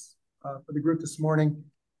highlights for the group this morning.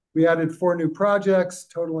 We added 4 new projects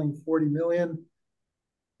totaling $40 million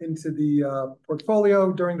into the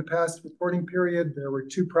portfolio during the past reporting period. There were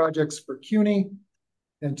 2 projects for CUNY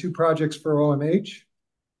and 2 projects for OMH.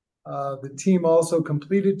 The team also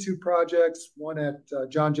completed 2 projects, one at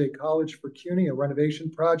John Jay College for CUNY, a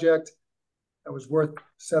renovation project that was worth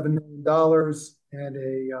 $7 million, and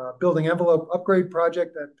a building envelope upgrade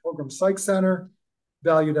project at Pilgrim Psych Center,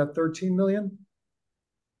 valued at $13 million.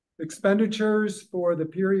 Expenditures for the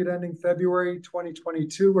period ending February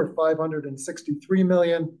 2022 were $563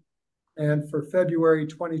 million, and for February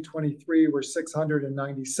 2023 were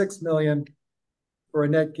 $696 million, for a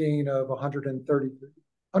net gain of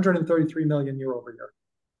 $133 million year over year.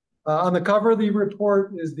 On the cover of the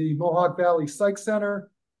report is the Mohawk Valley Psych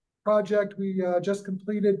Center project we just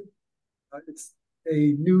completed. It's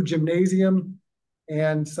a new gymnasium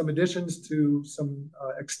and some additions to some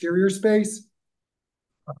exterior space.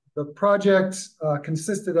 The project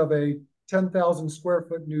consisted of a 10,000 square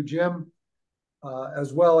foot new gym,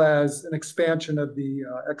 as well as an expansion of the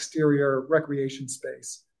exterior recreation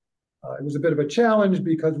space. It was a bit of a challenge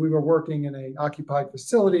because we were working in an occupied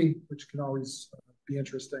facility, which can always be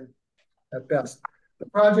interesting at best. The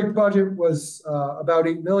project budget was about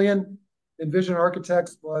 $8 million. Envision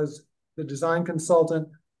Architects was the design consultant,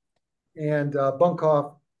 and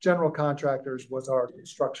Bunkoff General Contractors was our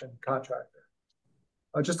construction contractor.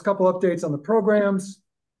 Just a couple updates on the programs.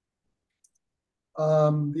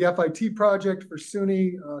 The FIT project for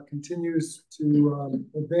SUNY continues to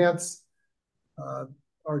advance.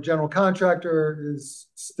 Our general contractor is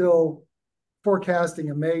still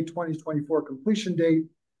forecasting a May 2024 completion date,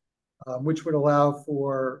 which would allow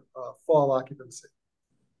for fall occupancy.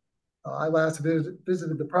 I last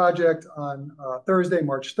visited the project on Thursday,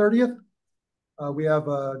 March 30th. We have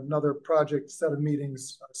another project set of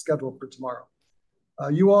meetings scheduled for tomorrow.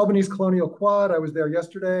 UAlbany's Colonial Quad, I was there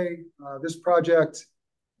yesterday. This project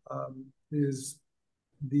is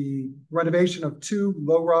the renovation of 2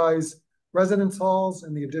 low-rise residence halls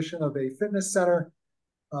and the addition of a fitness center,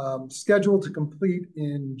 scheduled to complete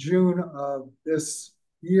in June of this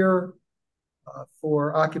year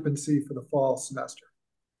for occupancy for the fall semester.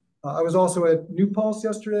 I was also at New Paltz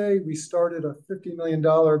yesterday. We started a $50 million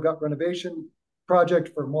gut renovation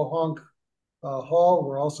project for Mohonk Hall.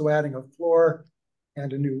 We're also adding a floor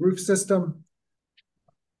and a new roof system.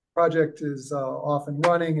 Project is off and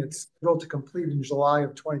running. It's scheduled to complete in July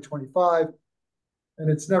of 2025. And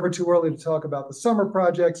it's never too early to talk about the summer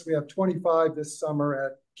projects. We have 25 this summer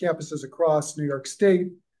at campuses across New York State,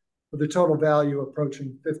 with a total value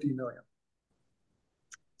approaching $50 million.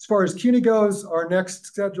 As far as CUNY goes, our next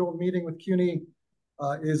scheduled meeting with CUNY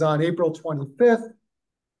is on April 25th.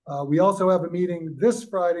 We also have a meeting this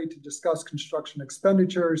Friday to discuss construction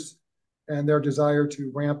expenditures and their desire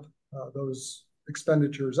to ramp those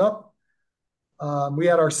expenditures up. We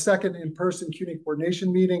had our second in-person CUNY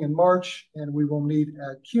coordination meeting in March, and we will meet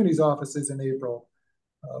at CUNY's offices in April.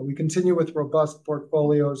 We continue with robust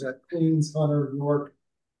portfolios at Queens, Hunter, York,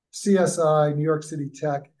 CSI, New York City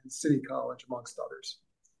Tech, and City College, amongst others.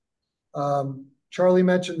 Charlie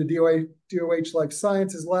mentioned the DOH Life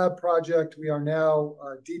Sciences Lab project. We are now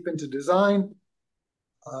deep into design.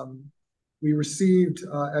 We received,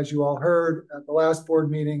 as you all heard at the last board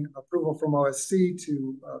meeting, approval from OSC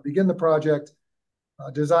to begin the project.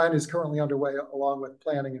 Design is currently underway along with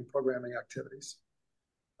planning and programming activities.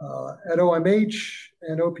 At OMH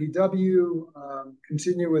and OPW,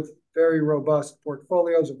 continue with very robust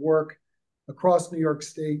portfolios of work across New York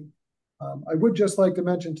State. I would just like to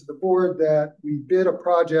mention to the board that we bid a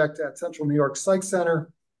project at Central New York Psych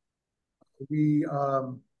Center. We,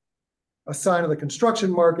 a sign of the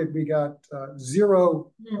construction market, we got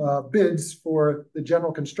 0 bids for the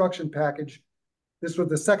general construction package. This was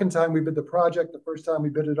the second time we bid the project. The first time we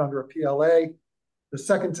bid it under a PLA. The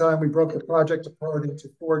second time we broke the project apart into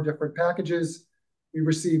 4 different packages. We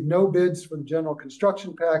received no bids for the general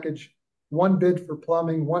construction package, 1 bid for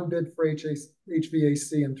plumbing, 1 bid for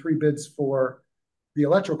HVAC, and 3 bids for the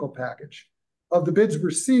electrical package. Of the bids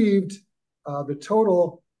received, the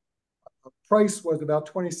total price was about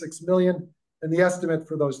 $26 million. and the estimate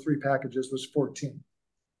for those three packages was 14.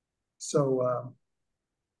 So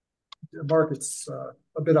the market's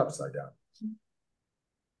a bit upside down.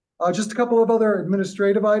 Just a couple of other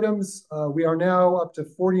administrative items. We are now up to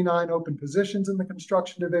 49 open positions in the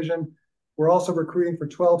construction division. We're also recruiting for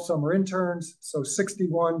 12 summer interns, so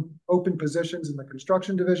 61 open positions in the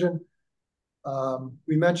construction division.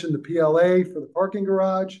 We mentioned the PLA for the parking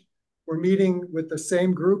garage. We're meeting with the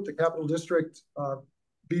same group, the Capital District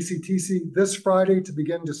BCTC, this Friday to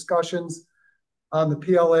begin discussions on the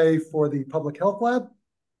PLA for the public health lab.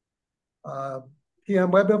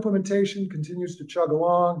 PM web implementation continues to chug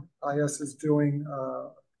along. IS is doing a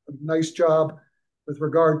nice job with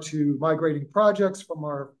regard to migrating projects from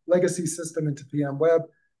our legacy system into PM web.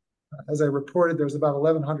 As I reported, there's about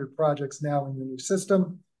 1,100 projects now in the new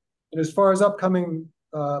system. And as far as upcoming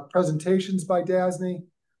presentations by DASNY,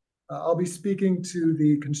 I'll be speaking to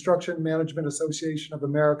the Construction Management Association of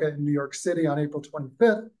America in New York City on April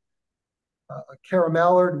 25th. Kara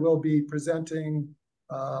Mallard will be presenting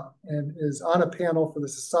and is on a panel for the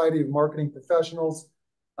Society of Marketing Professionals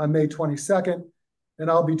on May 22nd. And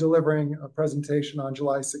I'll be delivering a presentation on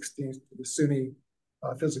July 16th to the SUNY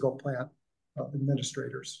Physical Plant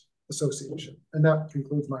Administrators Association. And that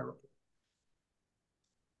concludes my report.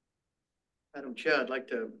 Madam Chair, I'd like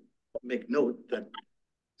to make note that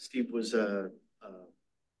Steve was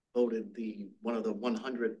voted one of the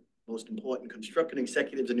 100 most important construction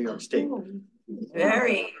executives in New York State.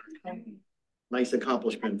 Very nice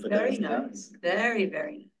accomplishment for very that. nice. Very,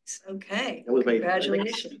 very nice. Okay. That was my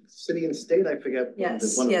Congratulations. City and state, I forget.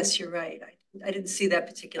 Yes, yes, you're right. I didn't see that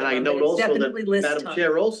particular And I one, note but it's also definitely that lists Madam on.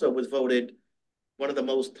 Chair also was voted one of the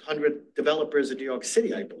most 100 developers in New York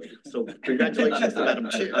City, I believe. So congratulations to Madam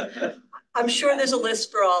Chair. I'm sure there's a list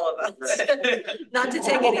for all of us. Not to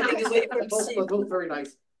take anything away from Steve. Both very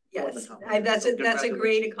nice. Yes, that's a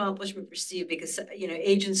great accomplishment for Steve, because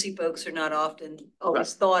agency folks are not often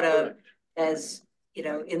always thought of as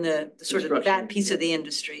in the sort of that piece of the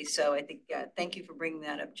industry. So I think thank you for bringing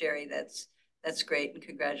that up, Jerry. That's great, and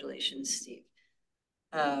congratulations, Steve.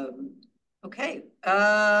 Okay,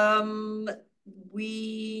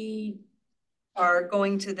 we are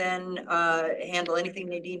going to then handle anything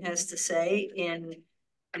Nadine has to say in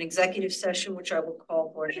an executive session, which I will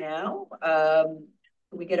call for now.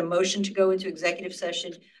 We get a motion to go into executive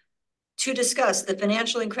session to discuss the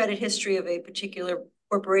financial and credit history of a particular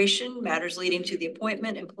corporation, matters leading to the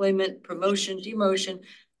appointment, employment, promotion, demotion,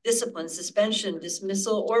 discipline, suspension,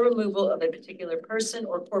 dismissal, or removal of a particular person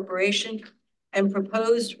or corporation, and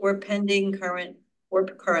proposed or pending current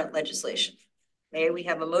legislation. May we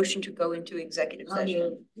have a motion to go into executive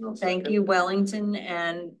session? Thank you, Wellington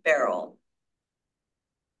and Beryl.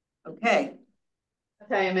 Okay.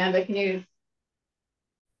 Okay, Amanda, can you?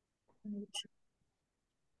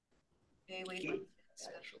 Okay, wait.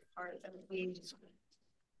 Special part of the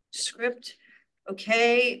script.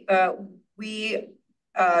 Okay, we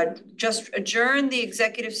just adjourned the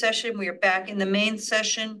executive session. We are back in the main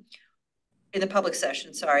session, in the public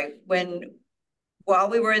session, sorry. While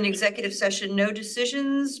we were in executive session, no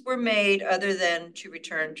decisions were made other than to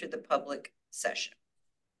return to the public session.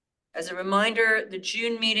 As a reminder, the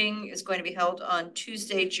June meeting is going to be held on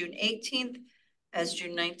Tuesday, June 18th, as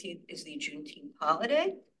June 19th is the Juneteenth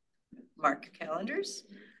holiday. Mark your calendars.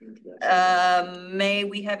 May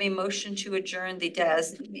we have a motion to adjourn the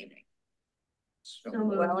DASNY meeting?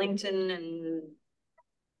 Wellington and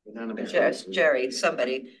Jerry,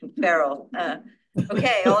 somebody, Beryl.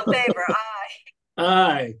 Okay, all in favor? Aye.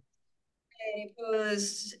 Aye. Any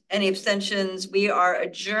opposed? Any abstentions? We are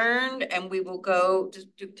adjourned, and we will go.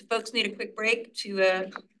 Do folks need a quick break to?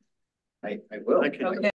 I will. Okay.